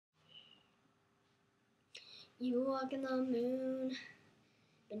You walk on the moon,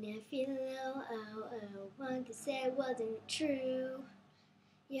 beneath your low, oh, oh. One could say it wasn't true.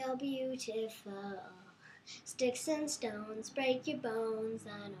 You're beautiful. Sticks and stones break your bones.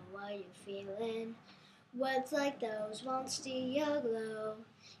 I know what you're feeling. Words like those won't steal your glow.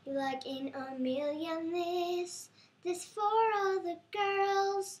 You're like in a million this for all the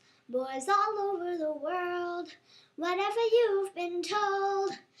girls, boys all over the world. Whatever you've been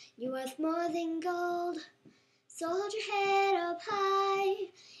told, you're worth more than gold. So hold your head up high,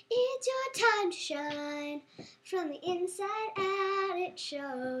 it's your time to shine. From the inside out it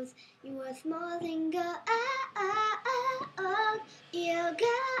shows, you're worth more than gold. You're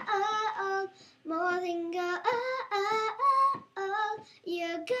gold, more than gold.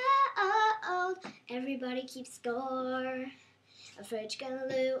 You're gold, everybody keeps score. Afraid you're gonna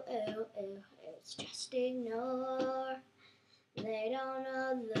lose, it's just ignore. They don't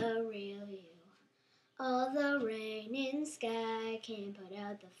know the real you. All the rain in sky can't put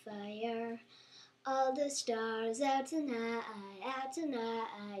out the fire. All the stars out tonight,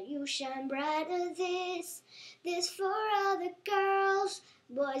 you shine brighter. This for all the girls,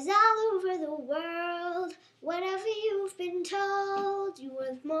 boys all over the world. Whatever you've been told, you're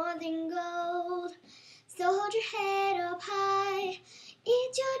worth more than gold. So hold your head up high,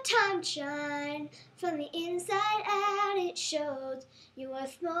 it's your time to shine. From the inside out it shows, you're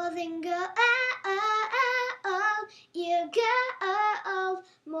worth more than gold. You're gold,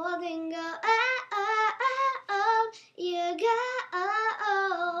 more than gold. You're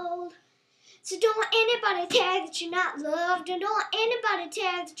gold. So don't let anybody tell you that you're not loved, and don't let anybody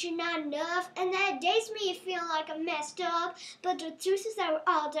tell you that you're not enough. And that days me you feel like I'm messed up, but the truth is that we're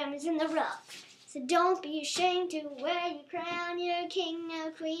all diamonds in the rough. So don't be ashamed to wear your crown. You're a king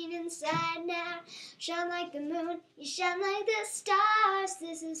or queen inside now. Shine like the moon, you shine like the stars.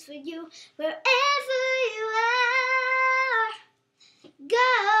 This is for you, wherever you are.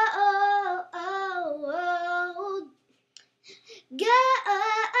 Gold, gold.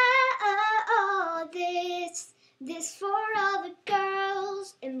 This for all the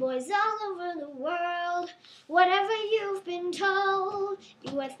girls and boys all over the world. Whatever you've been told,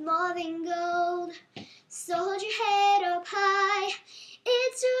 you're worth more than gold. So hold your head up high,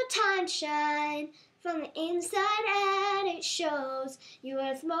 it's your time to shine. From the inside out it shows, you're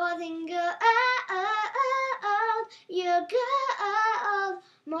worth more than gold. You're gold,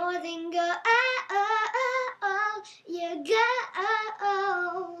 more than gold. You're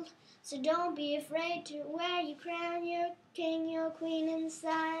gold. So don't be afraid to wear your crown. You're king, you're queen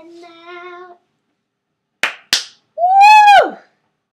inside and out.